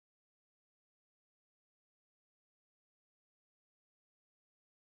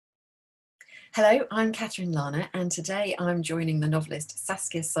Hello, I'm Catherine Larner, and today I'm joining the novelist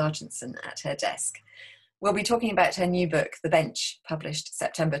Saskia Sarginson at her desk. We'll be talking about her new book, The Bench, published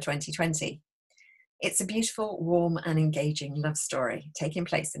September 2020. It's a beautiful, warm and engaging love story taking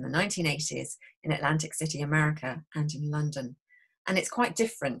place in the 1980s in Atlantic City, America, and in London. And it's quite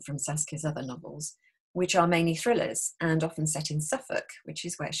different from Saskia's other novels, which are mainly thrillers and often set in Suffolk, which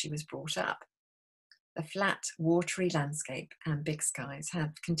is where she was brought up. The flat, watery landscape and big skies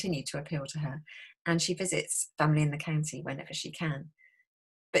have continued to appeal to her, and she visits family in the county whenever she can.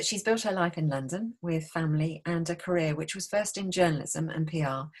 But she's built her life in London with family and a career which was first in journalism and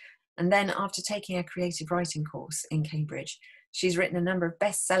PR, and then after taking a creative writing course in Cambridge, she's written a number of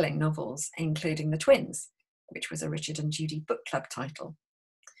best-selling novels, including The Twins, which was a Richard and Judy book club title.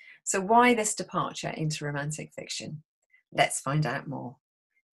 So why this departure into romantic fiction? Let's find out more.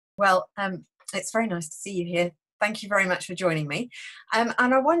 Well, it's very nice to see you here. Thank you very much for joining me. And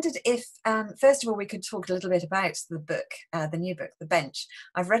I wondered if, first of all, we could talk a little bit about the book, the new book, The Bench.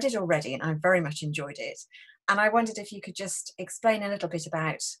 I've read it already and I've very much enjoyed it. And I wondered if you could just explain a little bit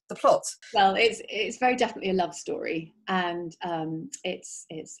about the plot. Well, it's very definitely a love story, and it's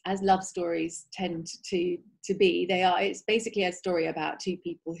as love stories tend to be. It's basically a story about two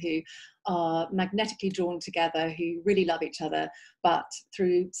people who are magnetically drawn together, who really love each other, but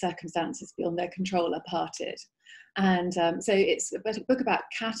through circumstances beyond their control are parted. And so it's a book about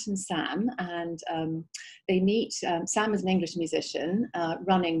Kat and Sam, and they meet. Sam is an English musician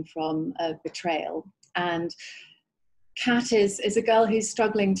running from a betrayal, and Kat is a girl who's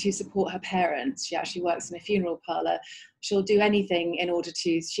struggling to support her parents. She actually works in a funeral parlour. She'll do anything in order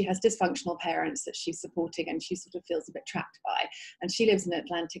to, she has dysfunctional parents that she's supporting and she sort of feels a bit trapped by. And she lives in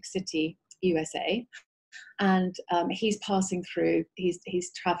Atlantic City, USA. And he's passing through,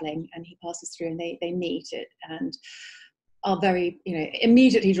 he's travelling and he passes through and they meet it and are very,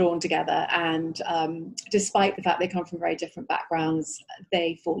 immediately drawn together. And despite the fact they come from very different backgrounds,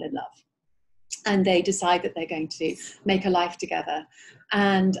 they fall in love. And they decide that they're going to make a life together.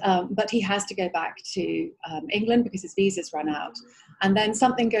 And but he has to go back to England because his visa's run out. And then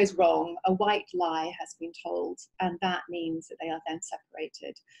something goes wrong. A white lie has been told, and that means that they are then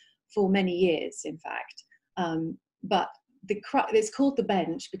separated for many years, in fact. But it's called The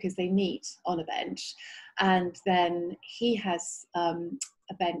Bench because they meet on a bench, and then he has a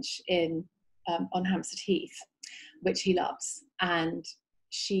bench on Hampstead Heath, which he loves, and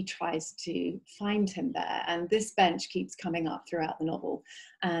she tries to find him there, and this bench keeps coming up throughout the novel.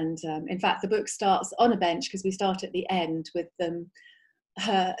 And in fact, the book starts on a bench because we start at the end with them.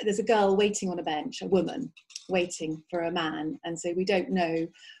 There's a girl waiting on a bench, a woman waiting for a man, and so we don't know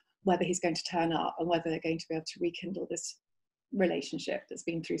whether he's going to turn up and whether they're going to be able to rekindle this relationship that's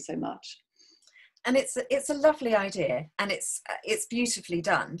been through so much. And it's a lovely idea, and it's beautifully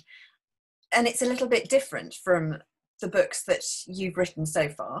done, and it's a little bit different from the books that you've written so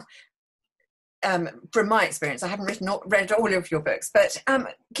far. From my experience, I haven't read all of your books, but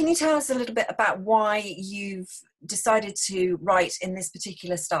can you tell us a little bit about why you've decided to write in this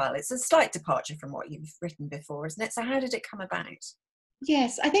particular style? It's a slight departure from what you've written before, isn't it? So how did it come about?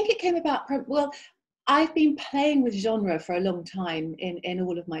 Yes, I think it came about, well, I've been playing with genre for a long time in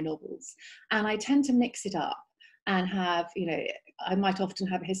all of my novels, and I tend to mix it up and have, I might often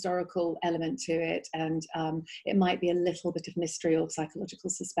have a historical element to it, and it might be a little bit of mystery or psychological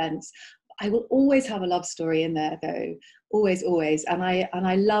suspense. I will always have a love story in there, though, always. And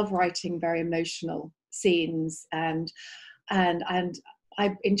I love writing very emotional scenes, and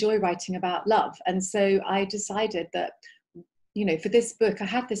I enjoy writing about love. And so I decided that, for this book, I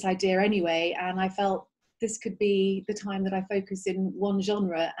had this idea anyway, and I felt this could be the time that I focus in one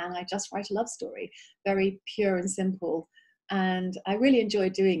genre and I just write a love story, very pure and simple. And I really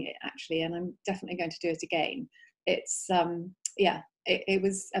enjoyed doing it, actually, and I'm definitely going to do it again. It's, it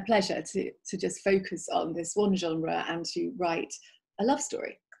was a pleasure to just focus on this one genre and to write a love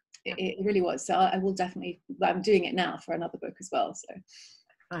story. It really was. So I will definitely, I'm doing it now for another book as well. So.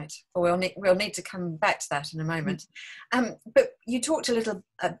 Right. Well, we'll need to come back to that in a moment. But you talked a little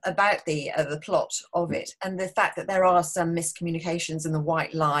about the plot of it and the fact that there are some miscommunications and the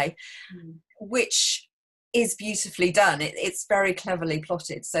white lie, which is beautifully done. It's very cleverly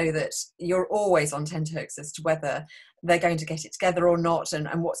plotted so that you're always on tenterhooks as to whether they're going to get it together or not, and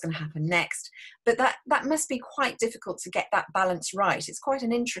what's going to happen next. But that must be quite difficult to get that balance right. It's quite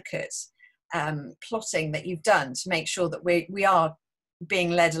an intricate plotting that you've done to make sure that we are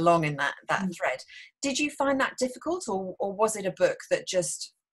being led along in that thread. Did you find that difficult, or was it a book that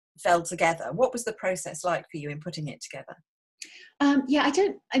just fell together? What was the process like for you in putting it together?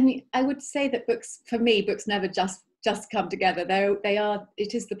 I would say that books, for me, books never just just come together.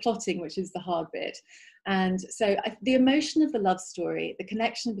 It is the plotting which is the hard bit. And so the emotion of the love story, the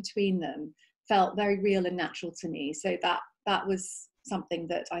connection between them, felt very real and natural to me. So that was something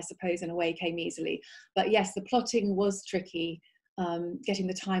that I suppose in a way came easily. But yes, the plotting was tricky, getting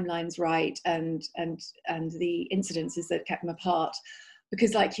the timelines right and the incidences that kept them apart.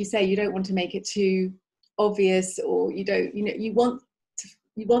 Because like you say, you don't want to make it too obvious, or you want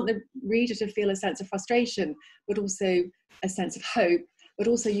the reader to feel a sense of frustration, but also a sense of hope. But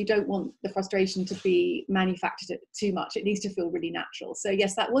also you don't want the frustration to be manufactured too much. It needs to feel really natural. So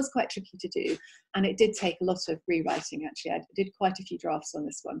yes, that was quite tricky to do. And it did take a lot of rewriting, actually. I did quite a few drafts on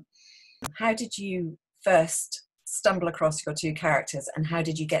this one. How did you first stumble across your two characters, and how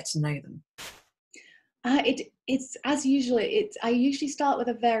did you get to know them? It's as usual. I usually start with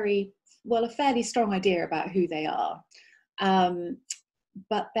a fairly strong idea about who they are.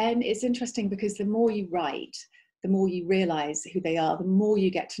 But then it's interesting because the more you write, the more you realise who they are, the more you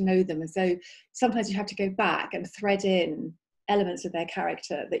get to know them. And so sometimes you have to go back and thread in elements of their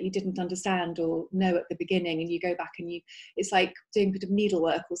character that you didn't understand or know at the beginning, and you go back and it's like doing a bit of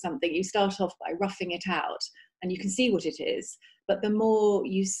needlework or something. You start off by roughing it out and you can see what it is, but the more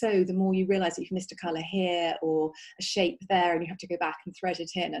you sew, the more you realise that you've missed a colour here or a shape there, and you have to go back and thread it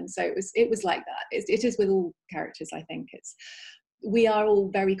in. And so it was like that. It is with all characters, I think. We are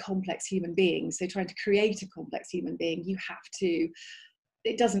all very complex human beings, so trying to create a complex human being,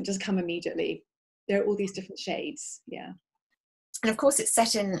 it doesn't just come immediately. There are all these different shades. Yeah. And of course it's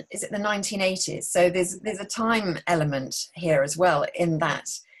set in, is it the 1980s? So there's a time element here as well, in that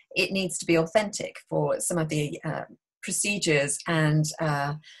it needs to be authentic for some of the procedures and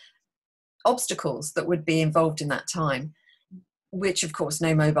obstacles that would be involved in that time, which of course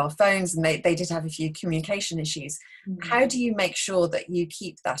no mobile phones, and they did have a few communication issues. Mm-hmm. How do you make sure that you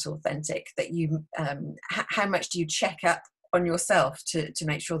keep that authentic, that you how much do you check up on yourself to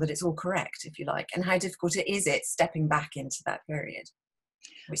make sure that it's all correct, if you like, and how difficult is it stepping back into that period,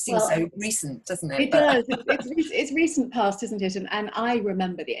 which seems so recent, doesn't it? It does. It's recent past, isn't it? And I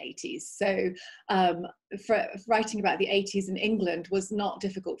remember the 80s. So for writing about the 80s in England was not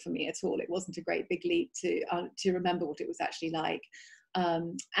difficult for me at all. It wasn't a great big leap to remember what it was actually like.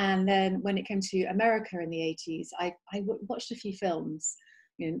 And then when it came to America in the 80s, I watched a few films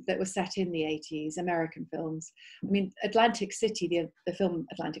that were set in the 80s, American films. I mean, Atlantic City, the film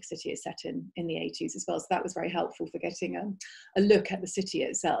Atlantic City is set in the 80s as well. So that was very helpful for getting a look at the city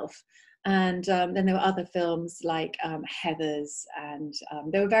itself. And then there were other films like Heathers, and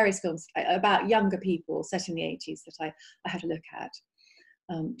there were various films about younger people set in the 80s that I had a look at,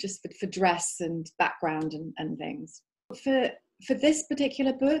 just for dress and background and things. For this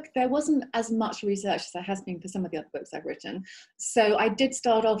particular book, there wasn't as much research as there has been for some of the other books I've written. So I did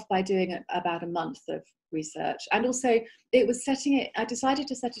start off by doing about a month of research. And also I decided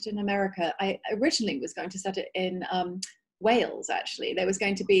to set it in America. I originally was going to set it in Wales, actually. There was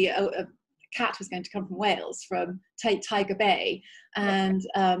going to be a cat was going to come from Wales, from Tiger Bay. And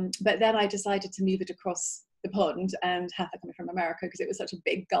but then I decided to move it across the pond and have her coming from America, because it was such a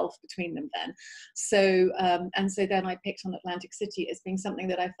big gulf between them then. So so then I picked on Atlantic City as being something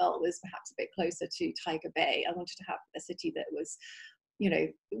that I felt was perhaps a bit closer to Tiger Bay. I wanted to have a city that was,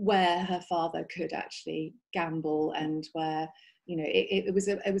 where her father could actually gamble, and where, it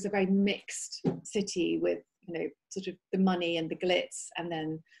was a very mixed city with, sort of the money and the glitz, and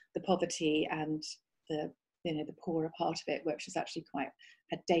then the poverty and the poorer part of it, which was actually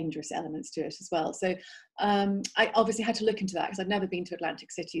had dangerous elements to it as well. So I obviously had to look into that, because I'd never been to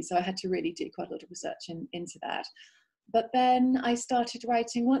Atlantic City, so I had to really do quite a lot of research into that. But then I started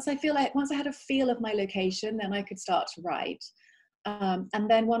writing. Once I had a feel of my location, then I could start to write. And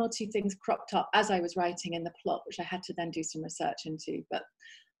then one or two things cropped up as I was writing in the plot, which I had to then do some research into. But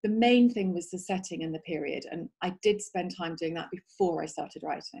the main thing was the setting and the period, and I did spend time doing that before I started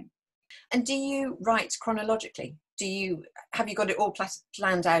writing. And do you write chronologically? Have you got it all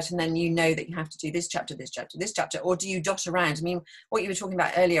planned out, and then that you have to do this chapter, this chapter, this chapter, or do you dot around? I mean, what you were talking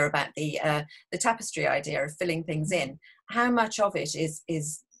about earlier about the tapestry idea of filling things in, how much of it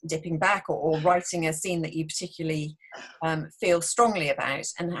is dipping back or writing a scene that you particularly feel strongly about,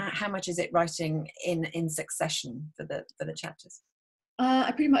 and how much is it writing in succession for the chapters?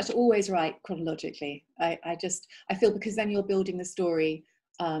 I pretty much always write chronologically. I feel, because then you're building the story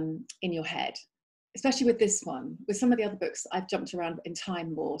in your head, especially with this one. With some of the other books, I've jumped around in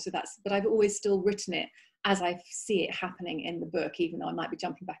time more, but I've always still written it as I see it happening in the book, even though I might be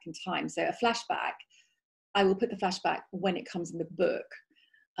jumping back in time. So a flashback, I will put the flashback when it comes in the book,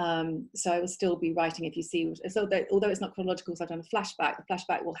 So I will still be writing if you see, so that, although it's not chronological, so I've done a flashback, the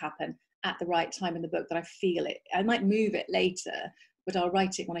flashback will happen at the right time in the book that I feel it. I might move it later, but I'll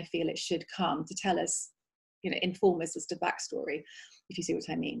write it when I feel it should come to tell us, inform us as to backstory, if you see what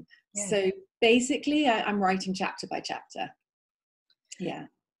I mean. Yeah. So basically I'm writing chapter by chapter. Yeah.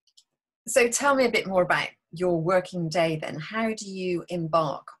 So tell me a bit more about your working day then. How do you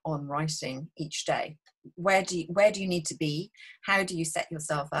embark on writing each day? Where do you need to be? How do you set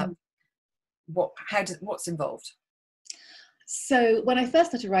yourself up? What's involved? So when I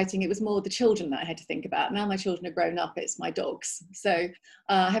first started writing, it was more the children that I had to think about. Now my children are grown up, it's my dogs. So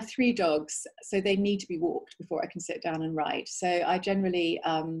I have 3 dogs, so they need to be walked before I can sit down and write. So I generally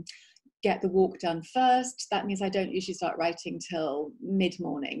get the walk done first. That means I don't usually start writing till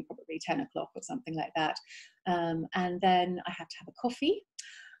mid-morning, probably 10 o'clock or something like that. And then I have to have a coffee.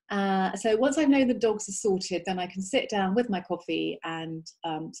 So once I know the dogs are sorted, then I can sit down with my coffee and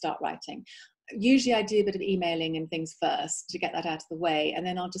start writing. Usually I do a bit of emailing and things first to get that out of the way, and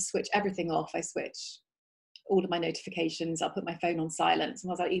then I'll just switch everything off. I switch all of my notifications. I'll put my phone on silent.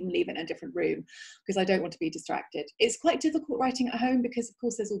 Sometimes I'll even leave it in a different room because I don't want to be distracted. It's quite difficult writing at home because of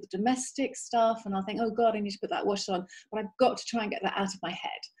course there's all the domestic stuff, and I'll think, oh God, I need to put that wash on, but I've got to try and get that out of my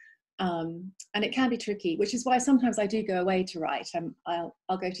head. And it can be tricky, which is why sometimes I do go away to write. I'll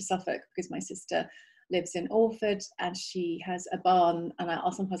go to Suffolk because my sister lives in Orford and she has a barn, and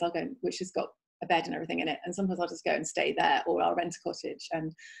sometimes I'll go, which has got a bed and everything in it, and sometimes I'll just go and stay there, or I'll rent a cottage,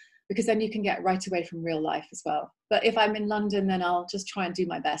 and because then you can get right away from real life as well. But if I'm in London, then I'll just try and do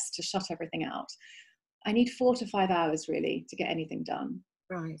my best to shut everything out. I need 4 to 5 hours really to get anything done.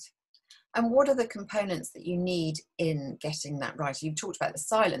 Right. And what are the components that you need in getting that right? You've talked about the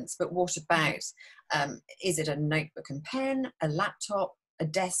silence, but what about, is it a notebook and pen, a laptop, a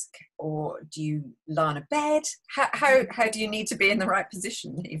desk, or do you lie on a bed? How do you need to be in the right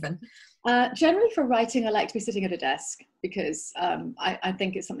position even? Generally for writing, I like to be sitting at a desk because I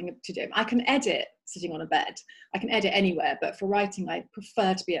think it's something to do. I can edit sitting on a bed. I can edit anywhere, but for writing, I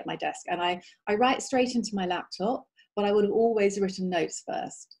prefer to be at my desk. And I write straight into my laptop, but I would have always written notes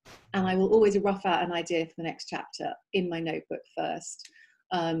first. And I will always rough out an idea for the next chapter in my notebook first.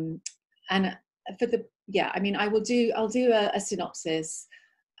 And for I'll do a synopsis,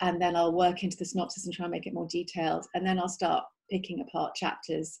 and then I'll work into the synopsis and try and make it more detailed. And then I'll start picking apart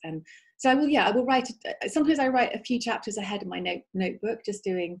chapters. And so I will write, sometimes I write a few chapters ahead of my notebook, just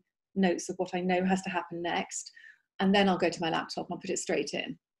doing notes of what I know has to happen next. And then I'll go to my laptop and I'll put it straight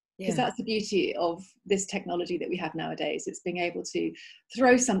in. Because that's the beauty of this technology that we have nowadays. It's being able to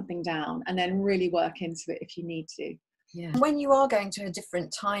throw something down and then really work into it if you need to. Yeah. When you are going to a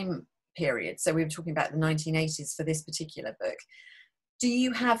different time period, so we were talking about the 1980s for this particular book, do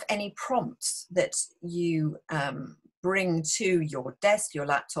you have any prompts that you bring to your desk, your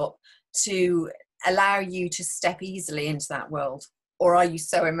laptop, to allow you to step easily into that world? Or are you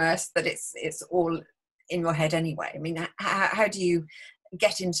so immersed that it's all in your head anyway? I mean, how do you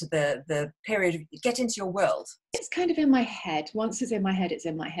get into the period, get into your world? It's kind of in my head. Once it's in my head,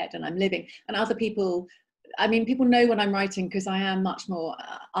 and I'm living. And other people, people know when I'm writing because I am much more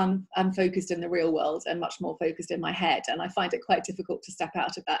unfocused in the real world and much more focused in my head. And I find it quite difficult to step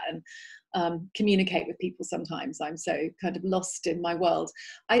out of that and communicate with people sometimes. I'm so kind of lost in my world.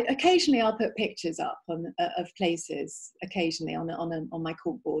 Occasionally I'll put pictures up of places, occasionally on my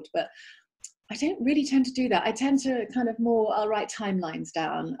corkboard, but I don't really tend to do that. I tend to kind of I'll write timelines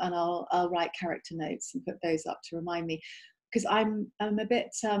down, and I'll write character notes and put those up to remind me, because I'm a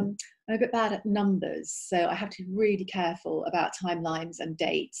bit bad at numbers, so I have to be really careful about timelines and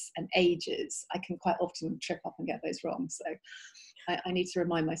dates and ages. I can quite often trip up and get those wrong, so I need to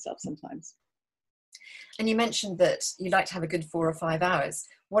remind myself sometimes. And you mentioned that you like to have a good 4 or 5 hours.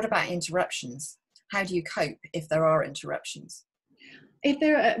 What about interruptions? How do you cope if there are interruptions? If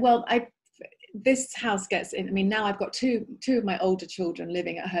there are, this house gets in. Now I've got two of my older children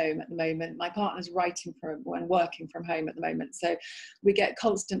living at home at the moment. My partner's writing and working from home at the moment, so we get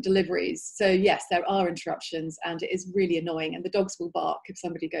constant deliveries. So yes, there are interruptions, and it is really annoying. And the dogs will bark if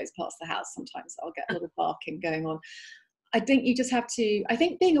somebody goes past the house. Sometimes I'll get a little barking going on. I think you just have to. I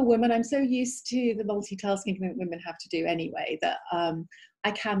think being a woman, I'm so used to the multitasking that women have to do anyway that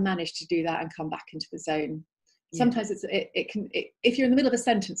I can manage to do that and come back into the zone. Sometimes it can, if you're in the middle of a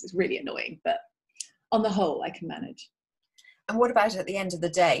sentence, it's really annoying, but on the whole, I can manage. And what about at the end of the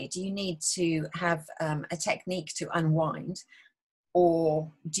day? Do you need to have a technique to unwind, or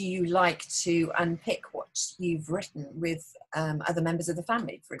do you like to unpick what you've written with other members of the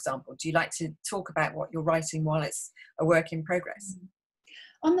family, for example? Do you like to talk about what you're writing while it's a work in progress?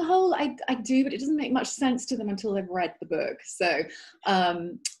 On the whole, I do, but it doesn't make much sense to them until they've read the book. So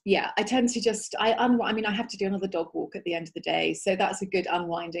yeah, I tend to just, I have to do another dog walk at the end of the day. So that's a good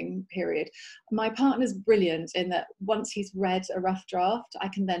unwinding period. My partner's brilliant in that once he's read a rough draft, I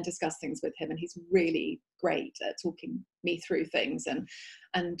can then discuss things with him, and he's really great at talking me through things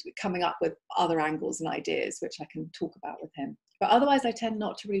and coming up with other angles and ideas, which I can talk about with him. But otherwise, I tend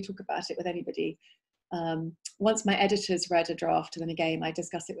not to really talk about it with anybody. Once my editor's read a draft, and then again, I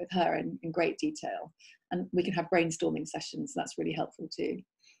discuss it with her in great detail, and we can have brainstorming sessions. That's really helpful too.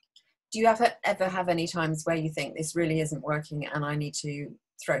 Do you ever have any times where you think this really isn't working and I need to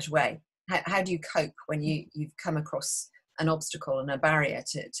throw it away? How do you cope when you've come across an obstacle and a barrier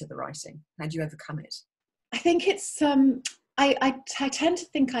to the writing? How do you overcome it? I think it's, I tend to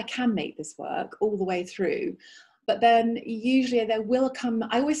think I can make this work all the way through. But then usually there will come,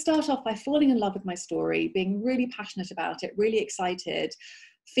 I always start off by falling in love with my story, being really passionate about it, really excited,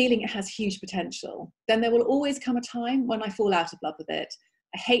 feeling it has huge potential. Then there will always come a time when I fall out of love with it.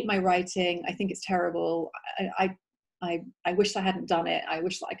 I hate my writing. I think it's terrible. I wish I hadn't done it. I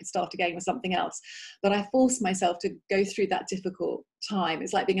wish that I could start again with something else. But I force myself to go through that difficult time.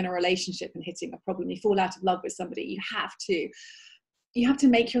 It's like being in a relationship and hitting a problem. You fall out of love with somebody. You have to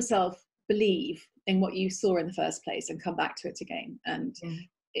make yourself believe in what you saw in the first place and come back to it again. And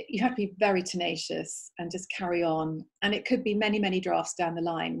you have to be very tenacious and just carry on. And it could be many, many drafts down the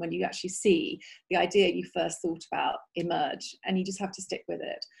line when you actually see the idea you first thought about emerge, and you just have to stick with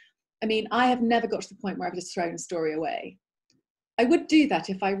it. I mean, I have never got to the point where I've just thrown a story away. I would do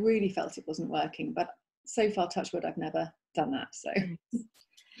that if I really felt it wasn't working, but so far, touch wood, I've never done that. So.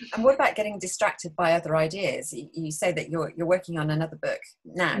 And what about getting distracted by other ideas? You say that you're working on another book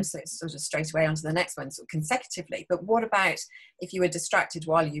now, so it's sort of straight away onto the next one, sort of consecutively. But what about if you were distracted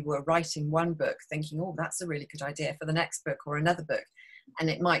while you were writing one book, thinking, oh, that's a really good idea for the next book or another book,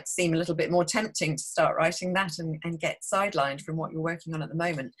 and it might seem a little bit more tempting to start writing that and get sidelined from what you're working on at the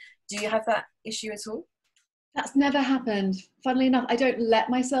moment. Do you have that issue at all? That's never happened. Funnily enough, I don't let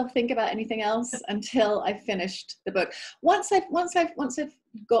myself think about anything else until I've finished the book. Once I've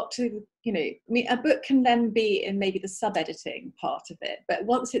got to, I mean, a book can then be in maybe the sub-editing part of it, but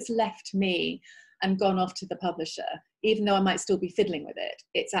once it's left me and gone off to the publisher, even though I might still be fiddling with it,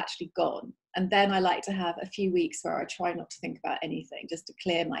 it's actually gone. And then I like to have a few weeks where I try not to think about anything, just to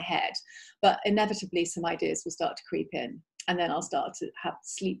clear my head. But inevitably, some ideas will start to creep in, and then I'll start to have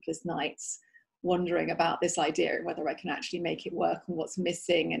sleepless nights wondering about this idea and whether I can actually make it work and what's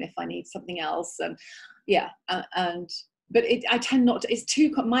missing and if I need something else. And but I tend not to, it's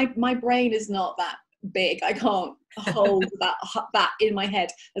too, my brain is not that big. I can't hold that in my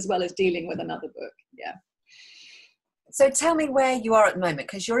head as well as dealing with another book. Yeah. So tell me where you are at the moment,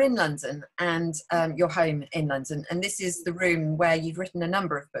 because you're in London and you're home in London, and this is the room where you've written a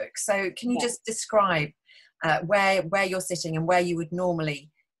number of books. So can you just describe where you're sitting and where you would normally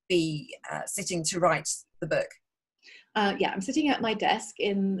be sitting to write the book? I'm sitting at my desk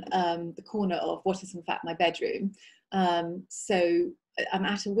in the corner of what is in fact my bedroom. So I'm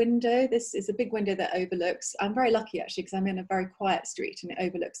at a window. This is a big window that overlooks, I'm very lucky actually because I'm in a very quiet street and it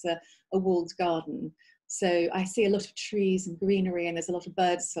overlooks a walled garden. So I see a lot of trees and greenery, and there's a lot of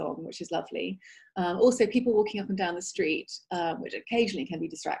bird song, which is lovely. Also people walking up and down the street, which occasionally can be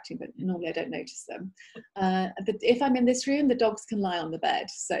distracting, but normally I don't notice them. If I'm in this room, the dogs can lie on the bed.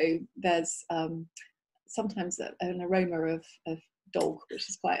 So there's sometimes an aroma of dog, which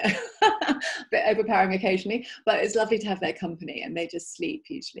is quite a bit overpowering occasionally, but it's lovely to have their company, and they just sleep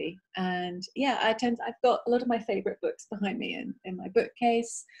usually. And yeah, I've got a lot of my favorite books behind me in my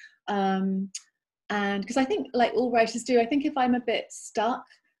bookcase. And because I think, like all writers do, I think if I'm a bit stuck,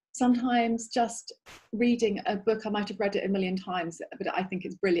 sometimes just reading a book, I might have read it a million times, but I think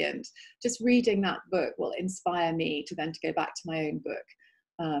it's brilliant. Just reading that book will inspire me to go back to my own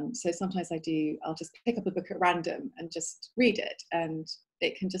book. So sometimes I'll just pick up a book at random and just read it, and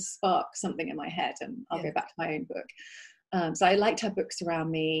it can just spark something in my head, and I'll go back to my own book. So I like to have books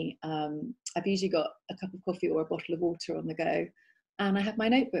around me. I've usually got a cup of coffee or a bottle of water on the go. And I have my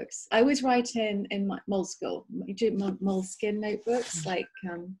notebooks. I always write in my moleskin notebooks, like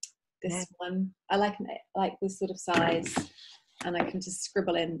this one. I like this sort of size, and I can just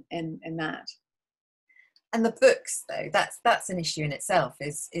scribble in that. And the books, though, that's an issue in itself.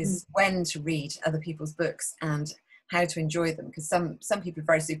 Is when to read other people's books and how to enjoy them, because some people are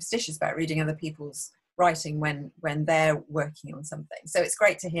very superstitious about reading other people's writing when they're working on something. So it's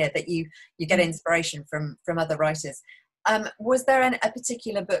great to hear that you get inspiration from other writers. Was there a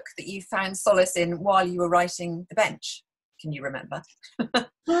particular book that you found solace in while you were writing The Bench? Can you remember?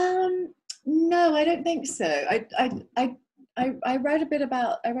 No, I don't think so. I read a bit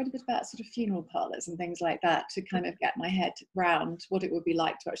about sort of funeral parlours and things like that to kind of get my head round what it would be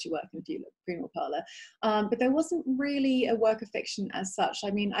like to actually work in a funeral parlour. But there wasn't really a work of fiction as such.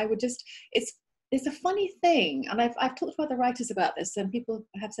 I mean, I would just, it's a funny thing, and I've talked to other writers about this, and people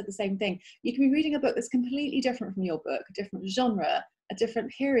have said the same thing. You can be reading a book that's completely different from your book, a different genre, a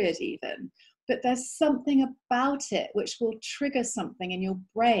different period even, but there's something about it which will trigger something in your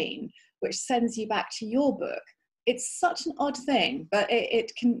brain which sends you back to your book. It's such an odd thing, but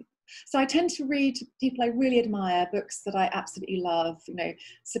it can. So I tend to read people I really admire, books that I absolutely love. You know,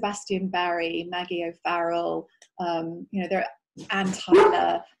 Sebastian Barry, Maggie O'Farrell. You know, Anne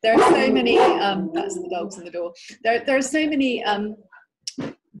Tyler. There are so many. That's the dogs in the door. There are so many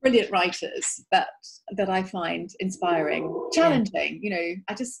brilliant writers that I find inspiring, challenging. You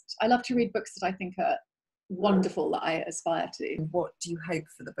know, I love to read books that I think are wonderful, that I aspire to. What do you hope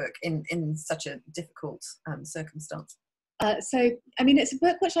for the book in such a difficult circumstance? So, I mean, it's a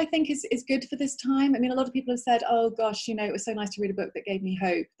book which I think is good for this time. I mean, a lot of people have said, oh gosh, you know, it was so nice to read a book that gave me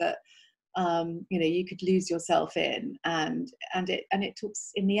hope that, you know, you could lose yourself in, and it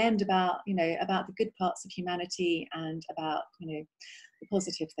talks in the end about, you know, about the good parts of humanity and about, you know, the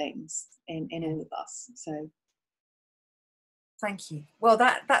positive things in all of us. So thank you. Well,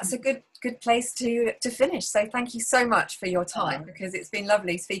 that's a good place to finish. So thank you so much for your time, because it's been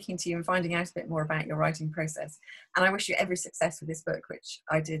lovely speaking to you and finding out a bit more about your writing process. And I wish you every success with this book, which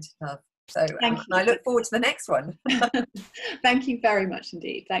I did love. So I look forward to the next one. Thank you very much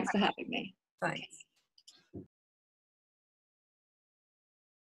indeed. Thanks for having me. Thanks.